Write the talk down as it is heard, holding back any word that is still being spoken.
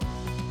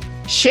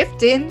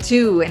shift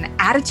into an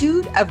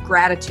attitude of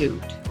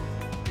gratitude.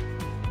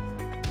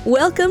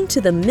 Welcome to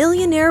the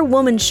Millionaire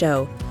Woman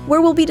Show, where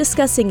we'll be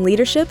discussing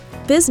leadership,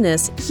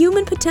 business,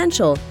 human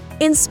potential,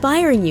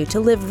 inspiring you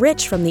to live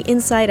rich from the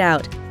inside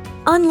out.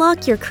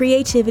 Unlock your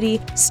creativity,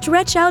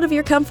 stretch out of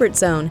your comfort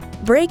zone,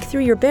 break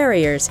through your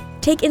barriers,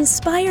 take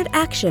inspired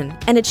action,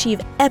 and achieve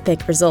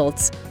epic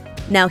results.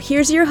 Now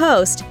here's your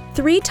host,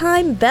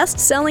 3-time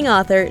best-selling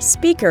author,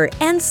 speaker,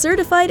 and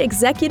certified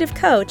executive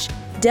coach,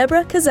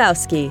 Deborah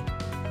Kasowski.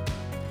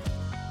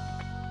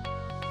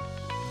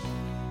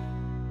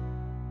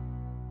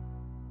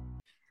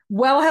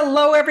 Well,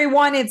 hello,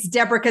 everyone. It's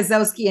Deborah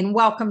Kasowski, and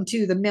welcome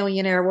to the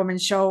Millionaire Woman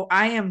Show.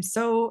 I am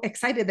so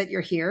excited that you're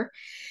here.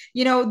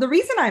 You know, the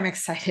reason I'm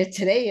excited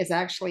today is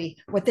actually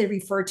what they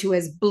refer to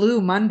as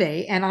Blue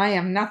Monday, and I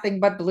am nothing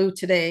but blue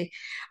today.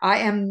 I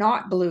am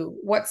not blue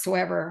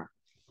whatsoever.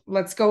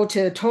 Let's go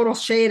to a total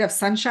shade of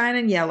sunshine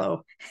and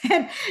yellow.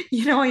 And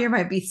you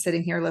might be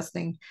sitting here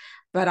listening,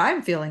 but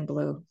I'm feeling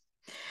blue.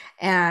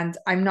 And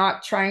I'm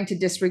not trying to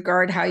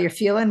disregard how you're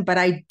feeling, but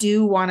I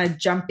do want to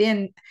jump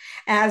in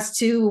as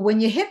to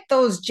when you hit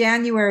those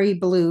January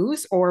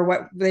blues, or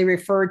what they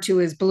refer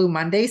to as Blue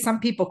Monday. Some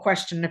people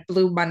question if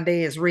Blue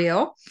Monday is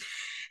real.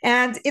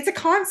 And it's a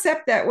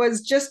concept that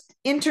was just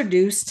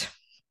introduced,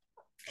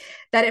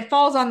 that it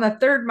falls on the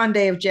third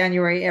Monday of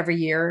January every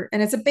year.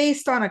 And it's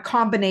based on a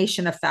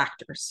combination of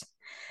factors: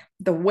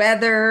 the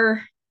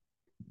weather,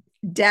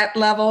 debt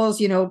levels,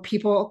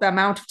 people, the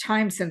amount of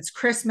time since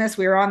Christmas,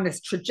 we were on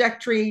this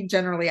trajectory,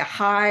 generally a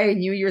high,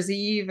 New Year's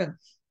Eve,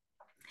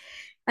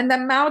 and the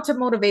amount of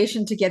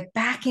motivation to get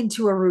back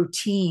into a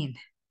routine,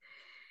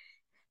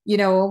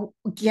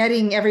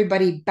 getting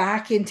everybody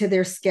back into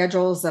their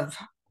schedules of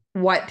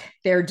what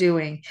they're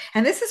doing.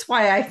 And this is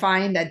why I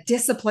find that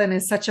discipline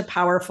is such a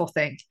powerful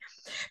thing,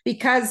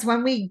 because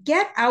when we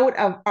get out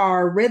of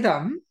our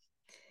rhythm,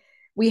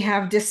 we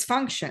have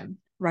dysfunction.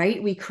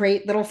 Right? We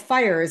create little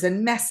fires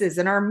and messes,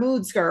 and our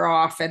moods are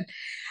off and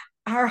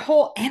our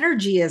whole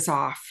energy is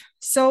off.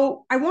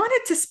 So I wanted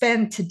to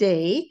spend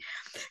today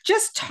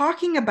just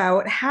talking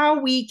about how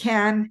we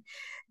can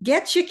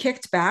get you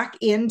kicked back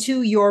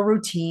into your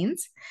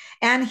routines.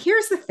 And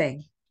here's the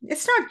thing.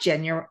 It's not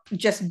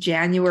just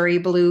January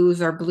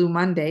blues or Blue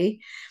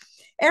Monday.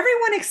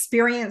 Everyone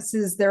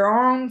experiences their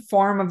own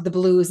form of the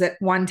blues at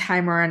one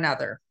time or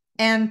another.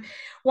 And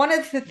one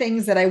of the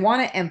things that I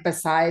want to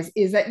emphasize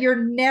is that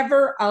you're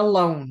never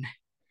alone,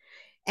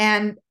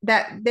 and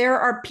that there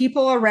are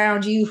people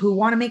around you who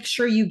want to make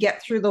sure you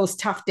get through those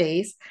tough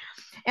days.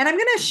 And I'm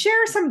going to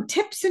share some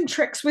tips and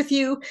tricks with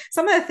you,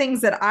 some of the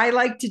things that I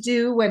like to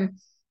do when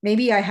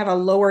maybe I have a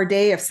lower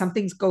day if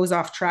something goes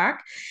off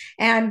track.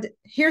 And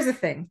here's the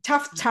thing: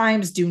 tough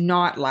times do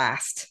not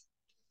last.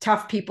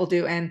 Tough people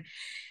do. And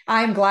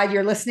I'm glad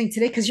you're listening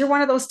today, because you're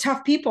one of those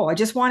tough people. I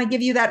just want to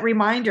give you that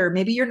reminder.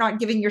 Maybe you're not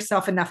giving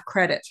yourself enough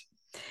credit.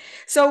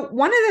 So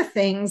one of the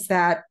things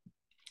that,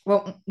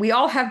 we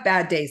all have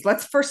bad days.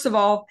 Let's first of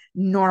all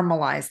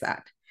normalize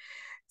that.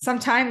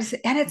 Sometimes,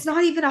 and it's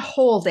not even a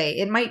whole day.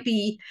 It might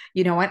be,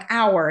 an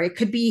hour. It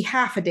could be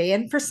half a day.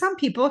 And for some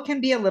people, it can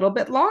be a little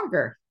bit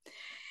longer.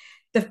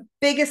 The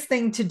biggest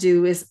thing to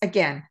do is,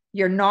 again,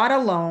 you're not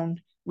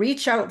alone.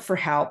 Reach out for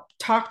help,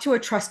 talk to a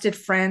trusted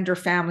friend or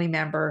family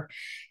member,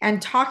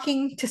 and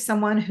talking to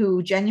someone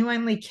who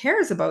genuinely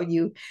cares about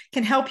you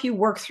can help you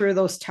work through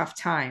those tough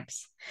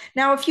times.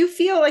 Now, if you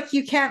feel like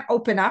you can't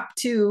open up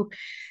to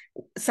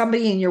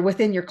somebody and you're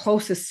within your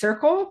closest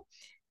circle,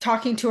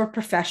 talking to a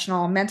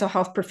professional, mental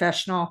health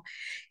professional,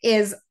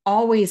 is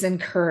always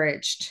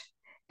encouraged.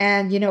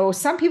 And,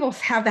 some people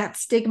have that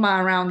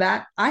stigma around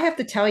that. I have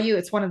to tell you,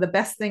 it's one of the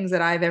best things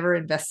that I've ever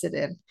invested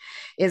in,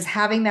 is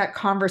having that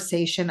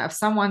conversation of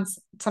someone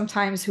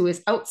sometimes who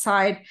is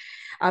outside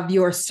of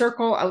your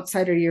circle,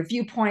 outside of your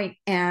viewpoint,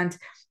 and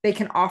they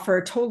can offer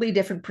a totally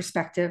different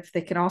perspective.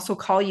 They can also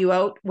call you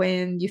out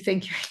when you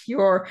think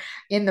you're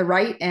in the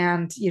right.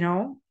 And,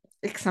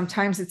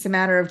 sometimes it's a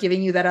matter of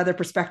giving you that other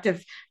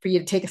perspective for you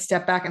to take a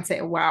step back and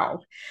say, wow,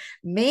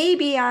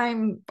 maybe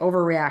I'm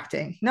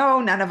overreacting.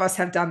 No, none of us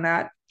have done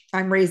that.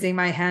 I'm raising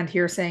my hand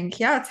here saying,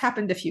 yeah, it's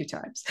happened a few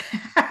times,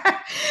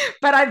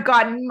 but I've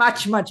gotten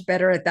much, much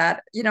better at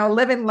that.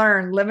 Live and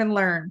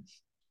learn.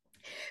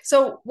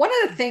 So one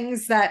of the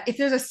things that, if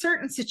there's a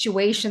certain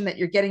situation that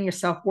you're getting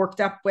yourself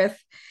worked up with,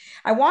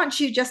 I want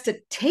you just to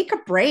take a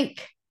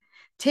break.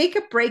 Take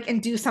a break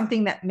and do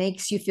something that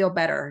makes you feel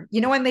better.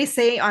 When they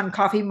say on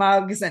coffee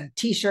mugs and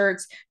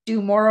t-shirts, do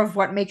more of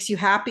what makes you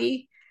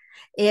happy,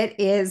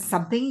 it is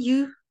something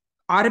you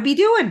ought to be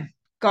doing.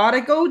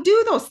 Gotta go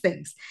do those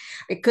things.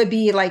 It could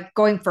be like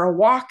going for a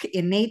walk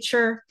in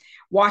nature,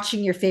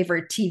 watching your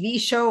favorite TV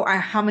show.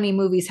 How many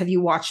movies have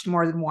you watched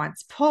more than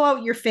once? Pull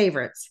out your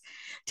favorites.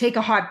 Take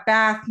a hot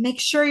bath. Make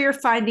sure you're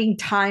finding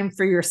time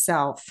for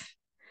yourself.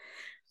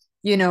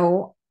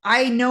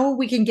 I know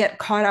we can get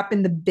caught up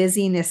in the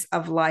busyness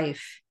of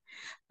life,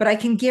 but I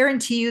can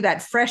guarantee you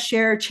that fresh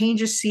air,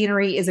 change of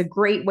scenery is a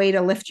great way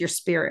to lift your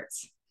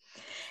spirits.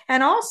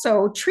 And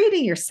also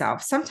treating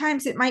yourself.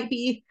 Sometimes it might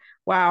be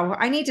wow,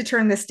 I need to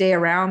turn this day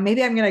around.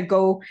 Maybe I'm going to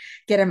go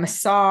get a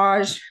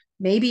massage,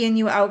 maybe a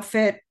new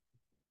outfit,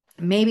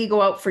 maybe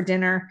go out for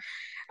dinner.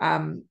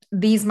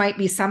 These might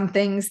be some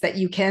things that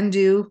you can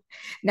do.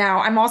 Now,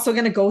 I'm also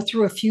going to go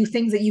through a few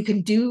things that you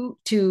can do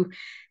to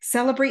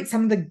celebrate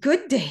some of the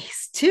good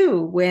days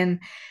too, when,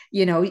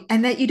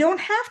 and that you don't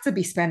have to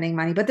be spending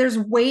money, but there's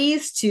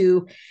ways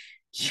to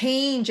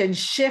change and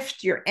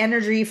shift your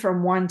energy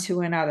from one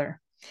to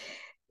another.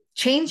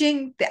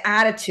 Changing the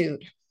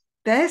attitude.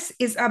 This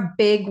is a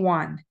big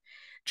one.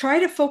 Try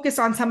to focus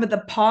on some of the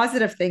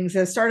positive things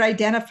and start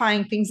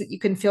identifying things that you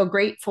can feel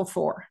grateful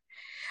for.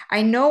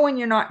 I know when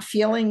you're not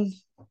feeling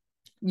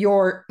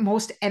your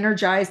most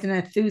energized and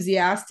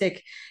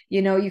enthusiastic,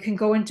 you can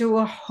go into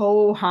a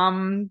ho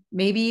hum,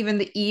 maybe even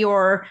the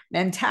Eeyore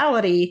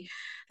mentality,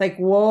 like,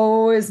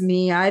 woe is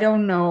me, I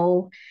don't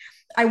know.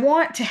 I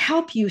want to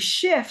help you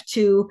shift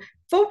to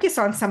focus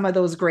on some of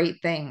those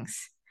great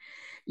things.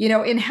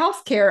 In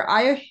healthcare,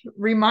 I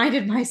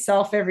reminded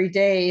myself every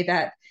day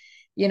that,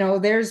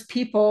 there's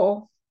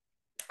people,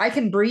 I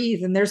can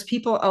breathe, and there's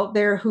people out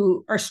there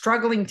who are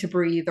struggling to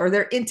breathe, or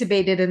they're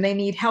intubated and they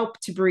need help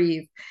to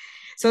breathe.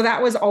 So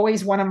that was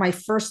always one of my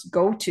first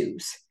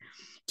go-tos,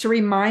 to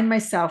remind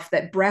myself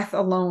that breath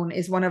alone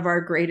is one of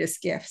our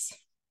greatest gifts,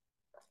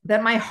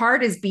 that my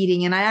heart is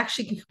beating and I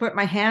actually can put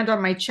my hand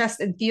on my chest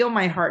and feel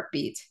my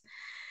heartbeat,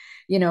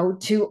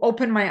 to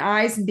open my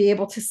eyes and be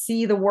able to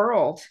see the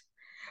world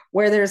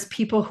where there's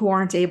people who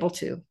aren't able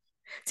to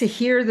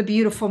hear the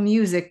beautiful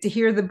music, to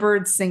hear the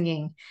birds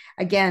singing.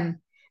 Again,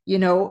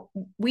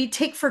 we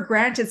take for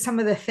granted some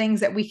of the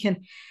things that we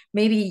can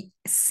maybe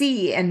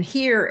see and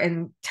hear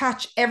and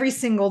touch every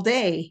single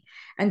day,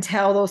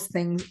 until those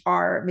things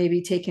are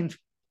maybe taken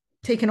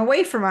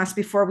away from us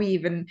before we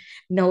even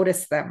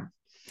notice them.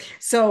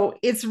 So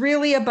it's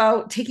really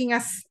about taking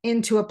us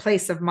into a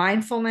place of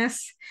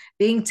mindfulness,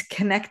 being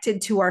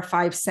connected to our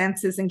five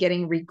senses and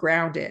getting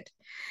regrounded.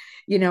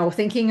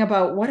 Thinking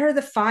about, what are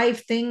the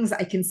 5 things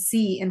I can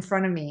see in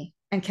front of me,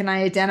 and can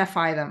I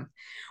identify them?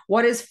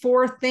 What is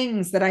 4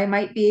 things that I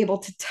might be able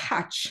to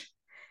touch?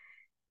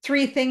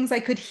 3 things I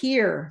could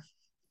hear,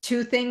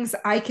 2 things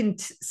I can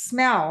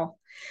smell,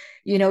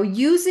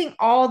 using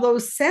all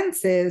those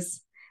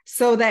senses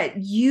so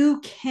that you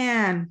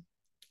can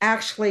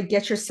actually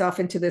get yourself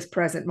into this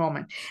present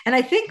moment. And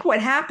I think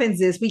what happens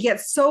is we get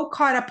so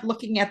caught up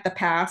looking at the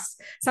past,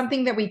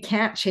 something that we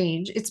can't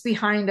change. It's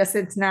behind us.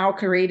 It's now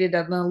created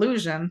an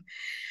illusion,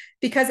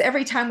 because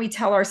every time we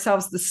tell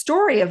ourselves the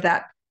story of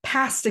that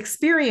past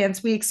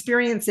experience, we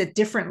experience it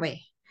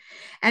differently.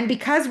 And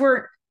because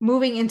we're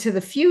moving into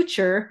the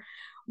future,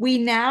 we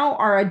now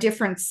are a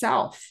different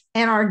self,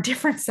 and our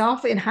different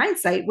self in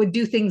hindsight would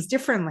do things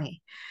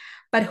differently.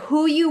 But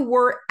who you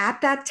were at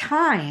that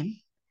time,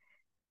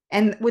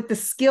 and with the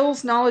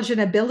skills, knowledge,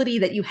 and ability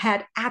that you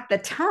had at the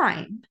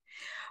time,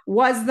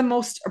 was the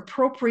most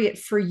appropriate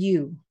for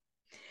you.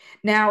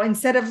 Now,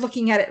 instead of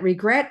looking at it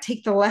regret,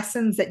 take the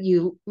lessons that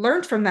you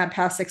learned from that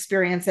past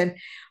experience and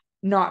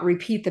not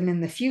repeat them in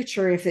the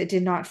future if it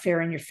did not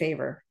fare in your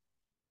favor.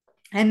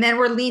 And then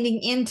we're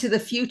leaning into the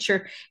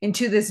future,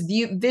 into this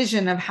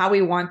vision of how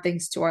we want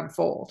things to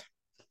unfold.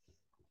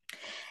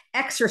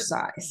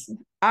 Exercise.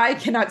 I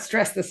cannot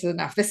stress this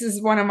enough. This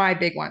is one of my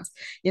big ones.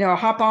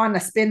 Hop on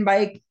a spin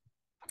bike,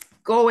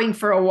 going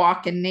for a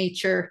walk in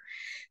nature,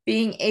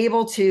 being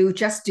able to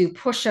just do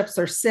push-ups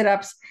or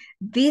sit-ups.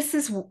 This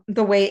is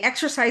the way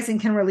exercising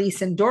can release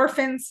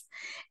endorphins,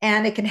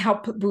 and it can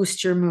help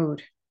boost your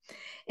mood.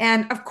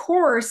 And of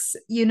course,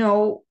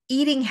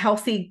 eating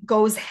healthy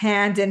goes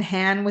hand in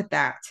hand with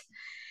that.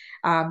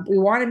 We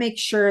want to make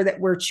sure that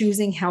we're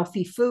choosing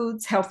healthy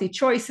foods, healthy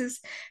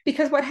choices,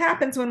 because what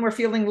happens when we're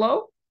feeling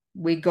low?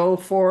 We go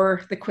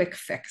for the quick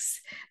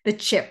fix, the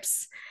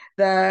chips,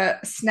 the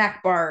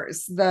snack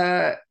bars,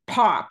 the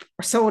pop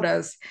or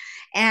sodas,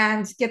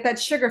 and get that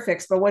sugar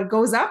fix. But what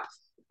goes up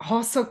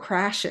also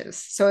crashes.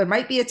 So it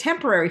might be a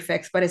temporary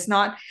fix, but it's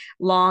not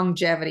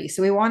longevity.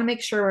 So we want to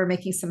make sure we're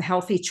making some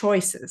healthy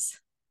choices.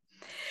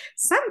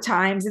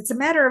 Sometimes it's a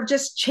matter of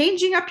just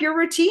changing up your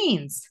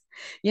routines.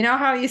 You know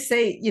how you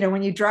say,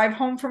 when you drive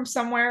home from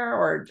somewhere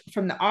or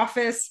from the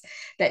office,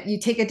 that you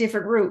take a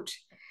different route.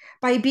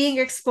 By being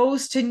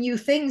exposed to new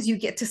things, you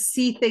get to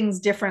see things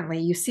differently.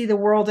 You see the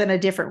world in a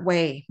different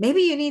way.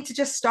 Maybe you need to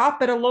just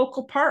stop at a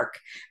local park,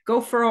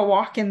 go for a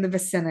walk in the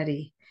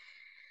vicinity.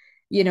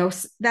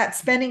 That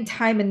spending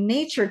time in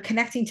nature,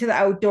 connecting to the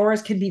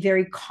outdoors, can be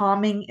very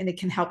calming, and it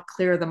can help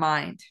clear the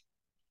mind.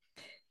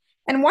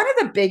 And one of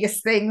the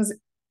biggest things,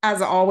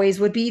 as always,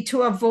 would be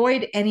to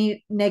avoid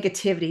any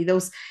negativity,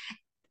 those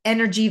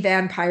energy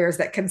vampires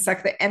that can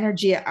suck the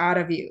energy out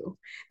of you.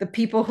 The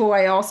people who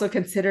I also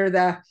consider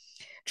the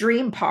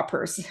dream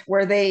poppers,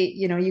 where they,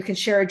 you can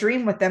share a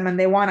dream with them and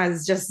they want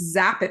to just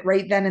zap it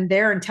right then and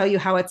there and tell you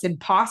how it's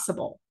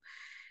impossible.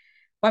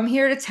 Well, I'm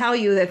here to tell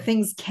you that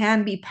things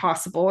can be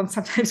possible, and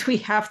sometimes we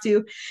have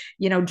to,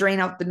 drain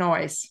out the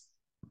noise.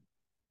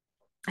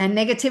 And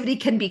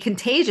negativity can be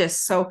contagious.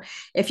 So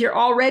if you're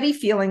already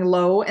feeling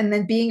low and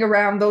then being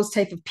around those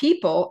type of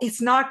people,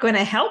 it's not going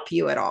to help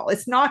you at all.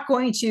 It's not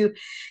going to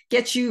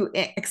get you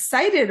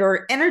excited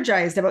or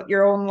energized about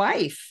your own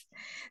life.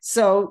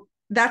 So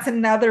that's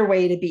another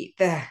way to beat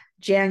the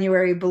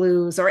January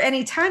blues, or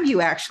anytime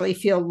you actually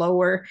feel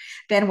lower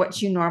than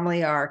what you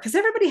normally are, because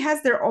everybody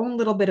has their own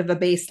little bit of a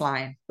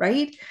baseline,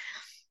 right?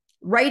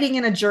 Writing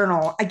in a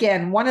journal,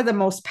 again, one of the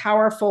most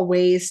powerful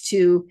ways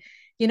to,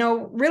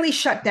 really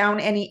shut down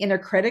any inner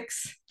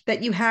critics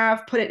that you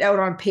have, put it out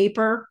on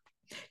paper,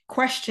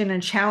 question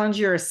and challenge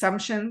your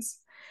assumptions.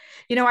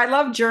 I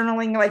love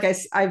journaling. Like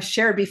I've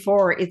shared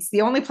before, it's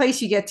the only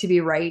place you get to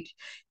be right.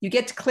 You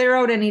get to clear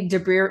out any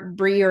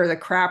debris or the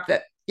crap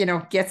that,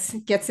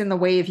 gets in the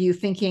way of you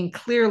thinking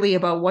clearly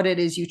about what it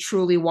is you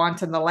truly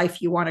want and the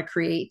life you want to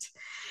create.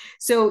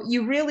 So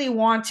you really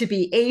want to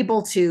be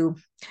able to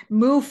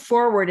move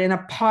forward in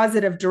a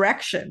positive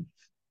direction.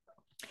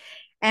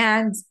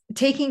 And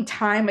taking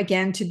time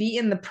again to be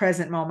in the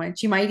present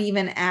moment. You might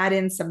even add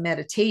in some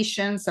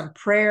meditation, some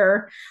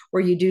prayer,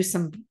 where you do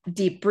some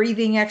deep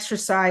breathing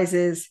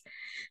exercises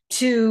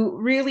to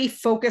really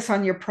focus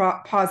on your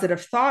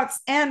positive thoughts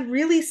and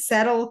really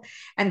settle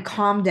and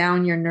calm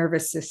down your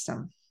nervous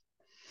system.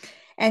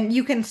 And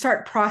you can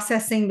start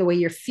processing the way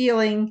you're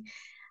feeling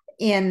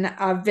in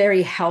a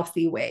very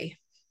healthy way.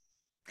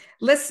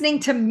 Listening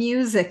to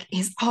music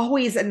is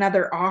always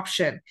another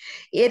option.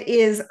 It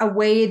is a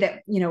way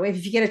that,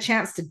 if you get a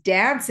chance to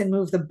dance and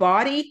move the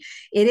body,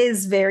 it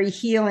is very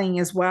healing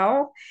as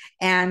well,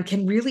 and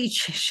can really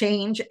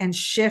change and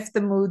shift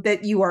the mood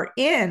that you are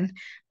in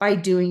by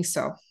doing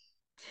so.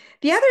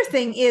 The other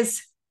thing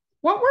is,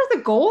 what were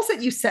the goals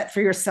that you set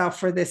for yourself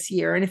for this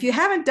year? And if you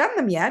haven't done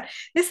them yet,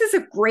 this is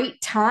a great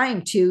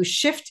time to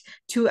shift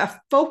to a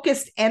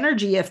focused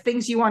energy of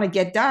things you want to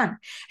get done.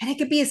 And it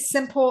could be as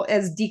simple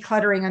as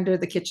decluttering under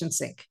the kitchen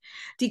sink,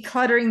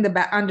 decluttering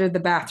under the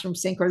bathroom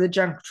sink or the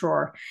junk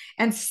drawer,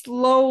 and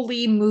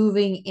slowly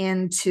moving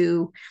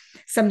into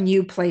some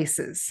new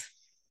places.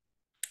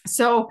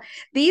 So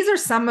these are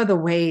some of the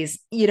ways,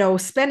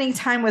 spending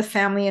time with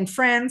family and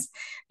friends,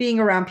 being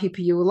around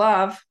people you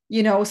love,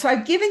 so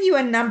I've given you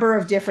a number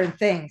of different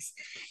things.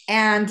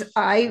 And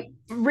I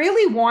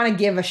really want to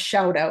give a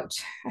shout out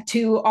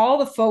to all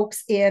the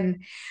folks in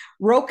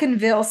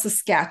Rocanville,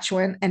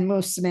 Saskatchewan, and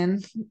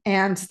Moosomin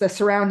and the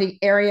surrounding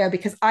area,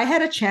 because I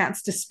had a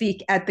chance to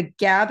speak at the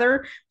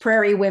Gather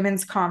Prairie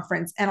Women's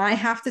Conference. And I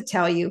have to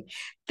tell you,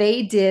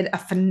 they did a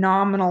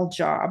phenomenal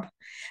job.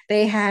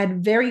 They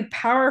had very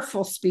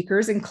powerful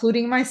speakers,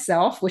 including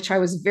myself, which I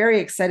was very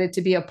excited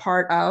to be a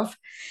part of.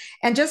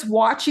 And just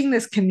watching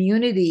this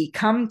community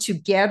come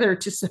together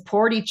to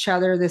support each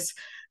other, this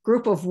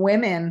group of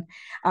women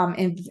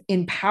in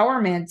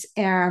empowerment.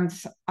 And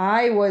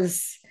I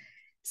was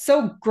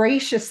so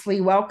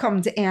graciously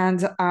welcomed,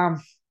 and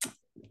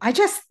I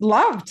just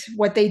loved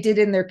what they did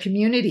in their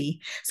community.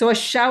 So a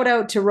shout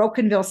out to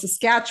Rocanville,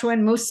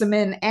 Saskatchewan,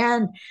 Moosomin,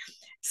 and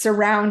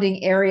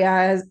surrounding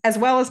areas, as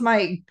well as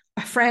my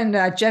friend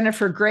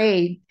Jennifer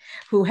Gray,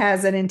 who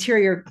has an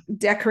interior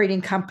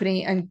decorating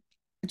company, and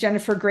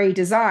Jennifer Gray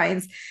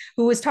Designs,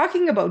 who was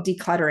talking about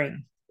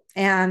decluttering.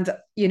 And,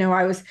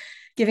 I was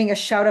giving a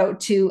shout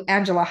out to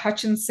Angela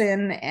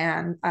Hutchinson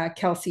and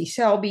Kelsey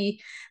Shelby,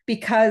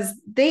 because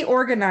they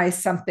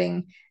organized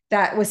something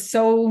that was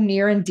so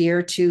near and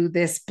dear to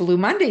this Blue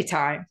Monday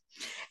time.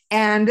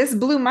 And this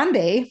Blue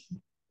Monday,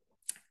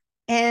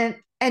 and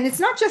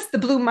it's not just the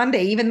Blue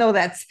Monday, even though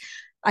that's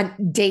a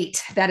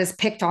date that is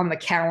picked on the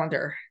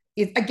calendar.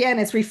 Again,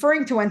 it's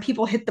referring to when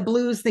people hit the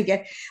blues,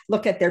 they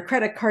look at their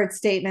credit card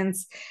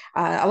statements.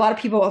 A lot of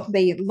people,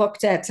 they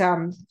looked at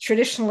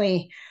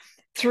traditionally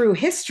through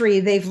history,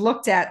 they've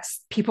looked at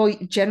people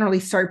generally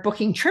start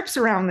booking trips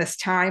around this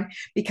time,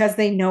 because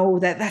they know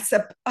that that's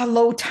a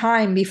low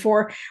time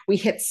before we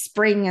hit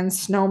spring and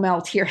snow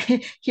melt here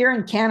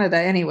in Canada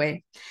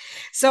anyway.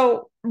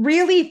 So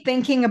really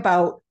thinking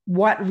about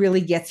what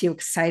really gets you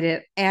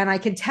excited. And I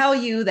can tell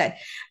you that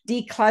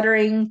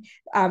decluttering,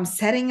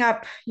 setting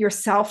up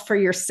yourself for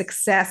your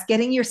success,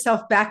 getting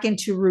yourself back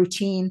into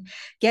routine,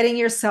 getting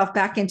yourself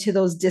back into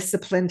those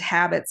disciplined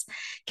habits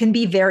can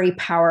be very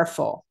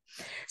powerful.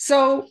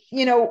 So,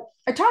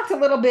 I talked a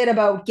little bit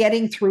about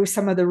getting through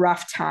some of the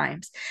rough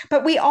times,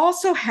 but we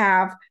also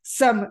have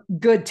some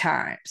good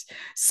times.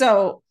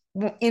 So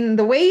in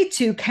the way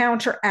to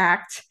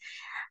counteract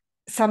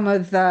some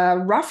of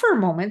the rougher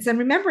moments, and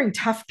remembering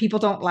tough people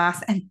don't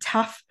last, and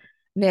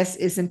toughness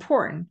is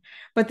important,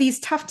 but these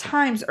tough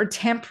times are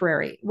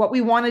temporary. What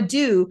we want to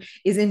do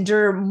is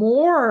endure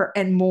more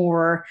and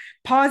more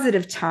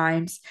positive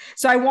times.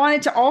 So I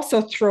wanted to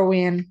also throw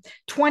in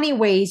 20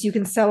 ways you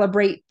can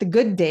celebrate the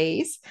good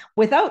days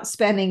without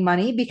spending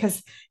money,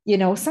 because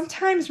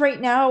sometimes right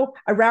now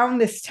around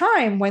this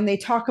time, when they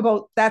talk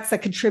about that's a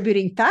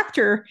contributing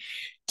factor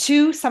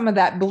to some of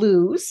that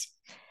blues,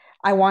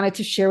 I wanted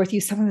to share with you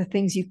some of the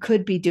things you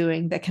could be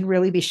doing that can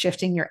really be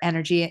shifting your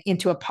energy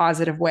into a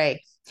positive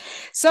way.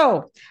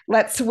 So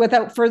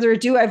without further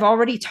ado, I've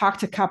already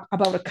talked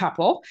about a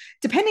couple.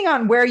 Depending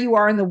on where you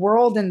are in the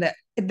world and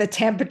the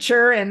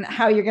temperature and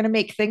how you're going to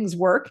make things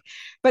work,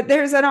 but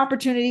there's an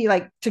opportunity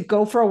like to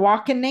go for a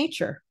walk in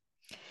nature.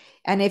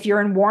 And if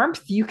you're in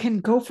warmth, you can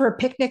go for a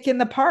picnic in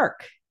the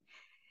park.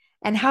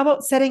 And how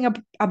about setting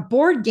a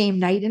board game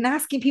night and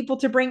asking people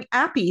to bring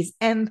appies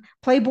and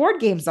play board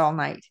games all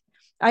night?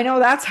 I know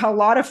that's a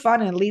lot of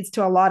fun and leads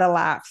to a lot of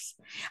laughs.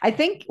 I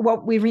think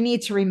what we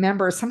need to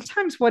remember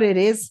sometimes what it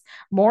is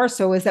more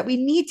so is that we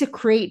need to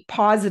create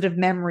positive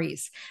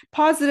memories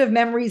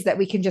that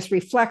we can just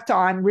reflect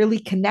on, really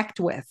connect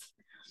with.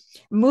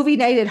 Movie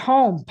night at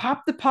home,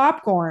 pop the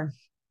popcorn,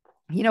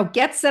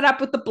 get set up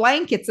with the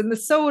blankets and the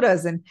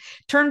sodas and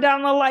turn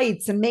down the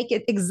lights and make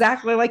it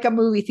exactly like a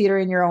movie theater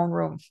in your own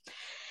room.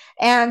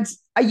 And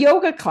a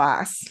yoga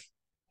class.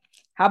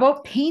 How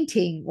about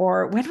painting?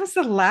 Or when was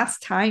the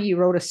last time you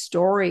wrote a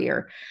story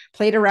or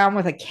played around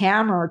with a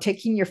camera or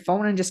taking your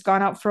phone and just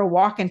gone out for a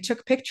walk and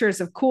took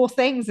pictures of cool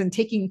things and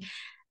taking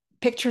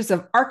pictures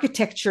of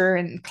architecture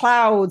and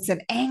clouds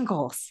and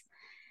angles?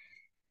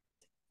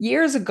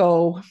 Years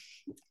ago,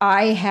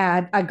 I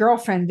had a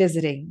girlfriend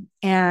visiting,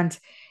 and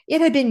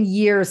it had been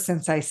years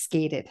since I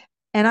skated.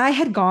 And I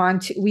had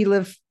we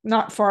live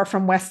not far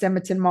from West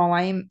Edmonton Mall.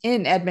 I am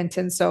in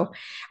Edmonton, so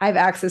I have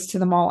access to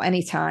the mall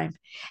anytime.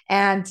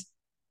 And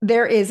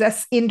there is an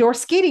indoor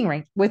skating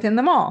rink within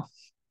the mall.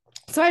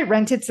 So I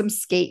rented some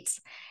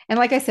skates. And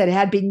like I said, it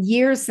had been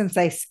years since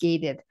I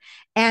skated.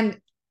 And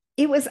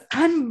it was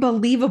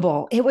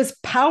unbelievable. It was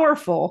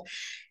powerful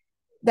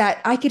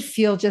that I could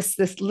feel just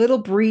this little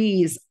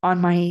breeze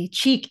on my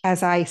cheek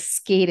as I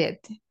skated,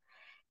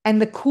 and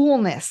the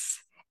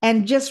coolness,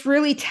 and just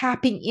really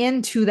tapping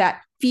into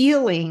that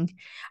feeling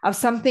of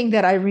something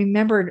that I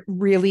remembered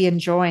really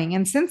enjoying.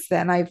 And since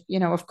then, I've,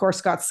 of course,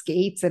 got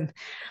skates and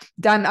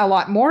done a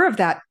lot more of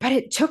that, but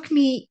it took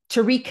me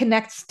to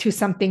reconnect to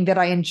something that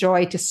I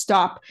enjoy, to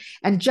stop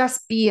and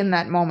just be in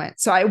that moment.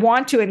 So I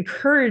want to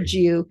encourage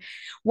you.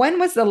 When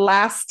was the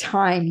last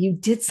time you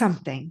did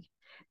something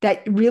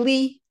that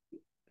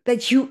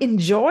you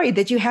enjoyed,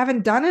 that you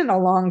haven't done in a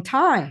long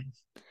time?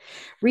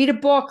 Read a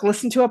book,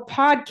 listen to a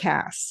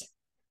podcast,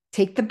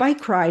 take the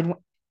bike ride,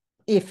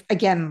 if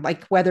again,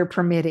 like weather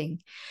permitting.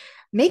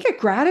 Make a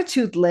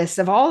gratitude list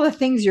of all the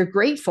things you're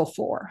grateful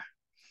for.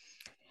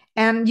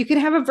 And you can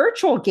have a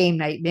virtual game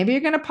night. Maybe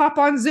you're going to pop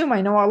on Zoom.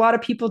 I know a lot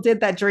of people did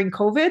that during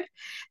COVID.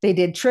 They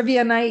did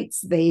trivia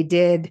nights. They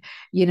did,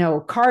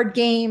 card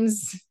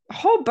games, a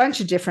whole bunch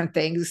of different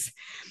things.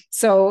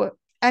 So,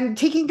 and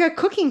taking a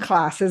cooking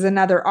class is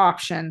another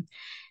option.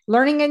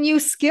 Learning a new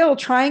skill,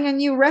 trying a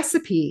new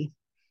recipe,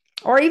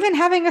 or even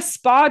having a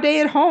spa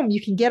day at home.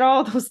 You can get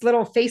all those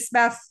little face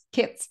mask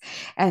kits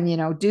and,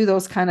 do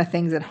those kind of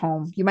things at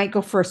home. You might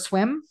go for a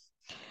swim,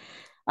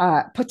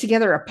 put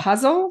together a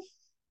puzzle,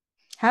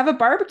 have a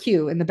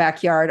barbecue in the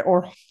backyard,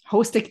 or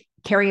host a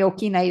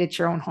karaoke night at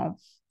your own home.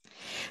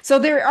 So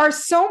there are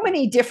so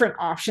many different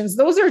options.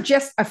 Those are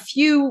just a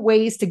few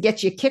ways to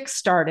get you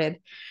kick-started.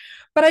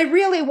 But I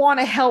really want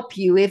to help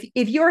you. If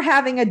you're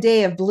having a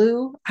day of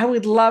blue, I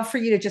would love for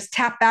you to just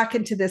tap back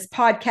into this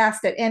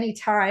podcast at any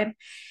time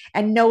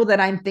and know that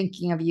I'm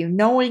thinking of you,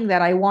 knowing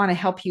that I want to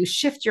help you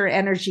shift your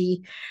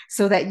energy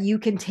so that you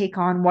can take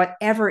on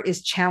whatever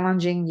is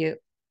challenging you.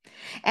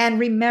 And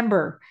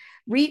remember,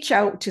 reach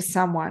out to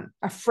someone,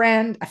 a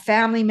friend, a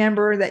family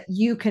member that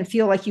you can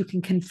feel like you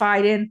can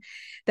confide in,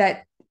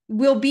 that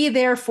will be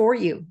there for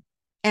you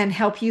and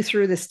help you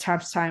through this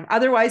tough time.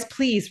 Otherwise,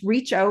 please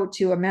reach out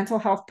to a mental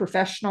health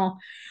professional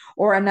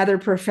or another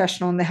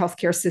professional in the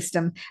healthcare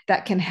system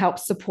that can help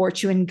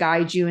support you and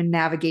guide you and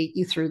navigate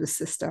you through the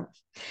system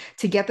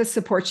to get the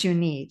support you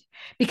need,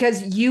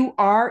 because you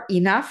are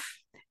enough,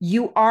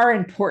 you are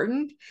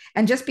important.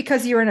 And just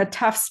because you're in a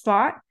tough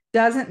spot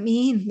doesn't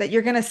mean that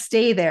you're going to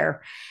stay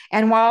there.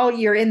 And while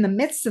you're in the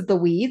midst of the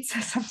weeds,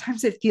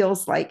 sometimes it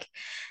feels like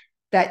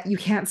that you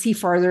can't see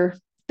farther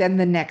than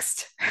the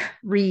next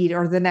reed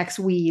or the next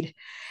weed.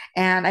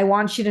 And I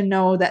want you to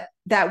know that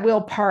that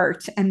will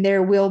part and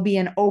there will be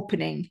an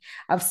opening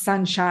of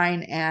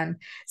sunshine and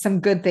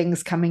some good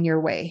things coming your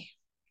way.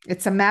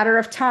 It's a matter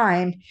of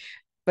time,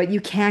 but you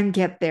can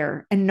get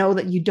there, and know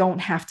that you don't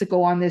have to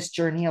go on this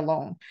journey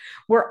alone.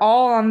 We're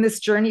all on this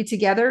journey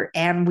together,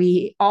 and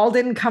we all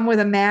didn't come with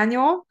a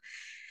manual.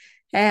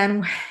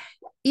 And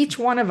each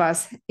one of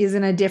us is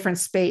in a different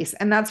space.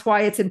 And that's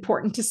why it's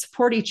important to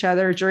support each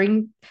other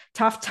during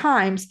tough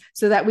times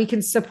so that we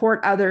can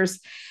support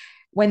others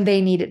when they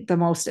need it the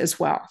most as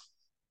well.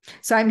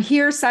 So I'm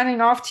here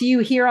signing off to you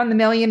here on the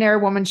Millionaire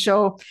Woman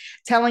Show,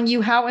 telling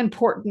you how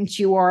important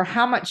you are,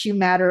 how much you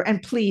matter,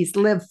 and please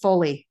live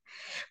fully.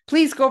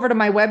 Please go over to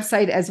my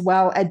website as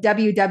well at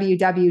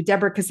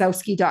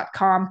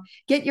www.deborahkosowski.com.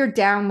 Get your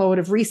download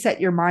of Reset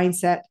Your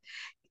Mindset.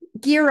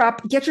 Gear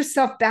up, get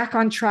yourself back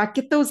on track,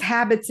 get those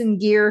habits in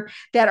gear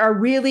that are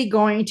really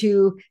going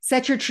to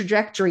set your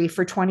trajectory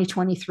for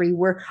 2023.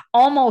 We're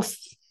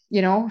almost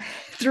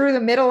through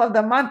the middle of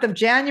the month of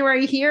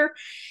January here.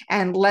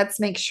 And let's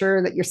make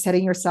sure that you're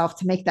setting yourself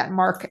to make that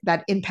mark,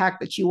 that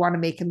impact that you want to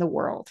make in the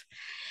world.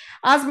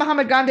 As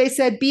Mahatma Gandhi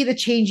said, be the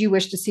change you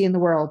wish to see in the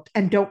world.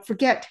 And don't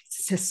forget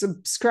to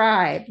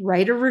subscribe,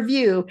 write a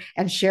review,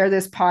 and share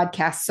this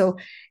podcast. So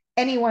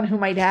anyone who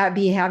might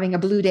be having a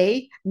blue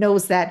day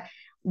knows that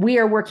we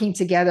are working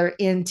together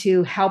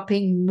into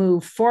helping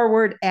move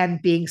forward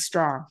and being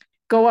strong.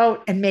 Go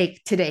out and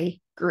make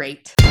today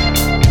great.